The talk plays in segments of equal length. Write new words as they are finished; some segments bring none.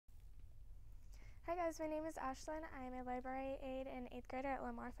Hi guys, my name is Ashlyn. I am a library aide and 8th grader at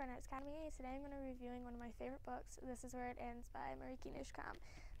Lamar Fine Arts Academy. Today I'm going to be reviewing one of my favorite books, This Is Where It Ends by Marieke Nijkamp.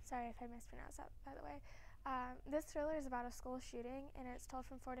 Sorry if I mispronounced that, by the way. This thriller is about a school shooting, and it's told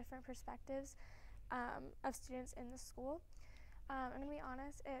from 4 different perspectives of students in the school. I'm going to be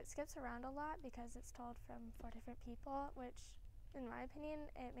honest, it skips around a lot because it's told from 4 different people, which in my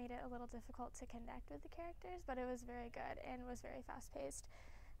opinion, it made it a little difficult to connect with the characters, but it was very good and was very fast-paced.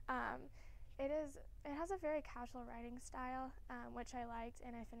 It has a very casual writing style, which I liked,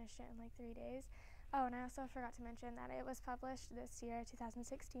 and I finished it in like 3 days. Oh, and I also forgot to mention that it was published this year,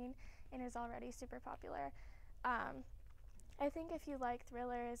 2016, and is already super popular. I think if you like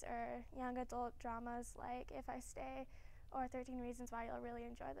thrillers or young adult dramas like If I Stay or 13 Reasons Why, you'll really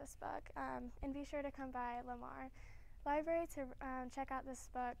enjoy this book. And be sure to come by Lamar Library to check out this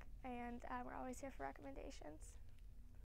book, and we're always here for recommendations.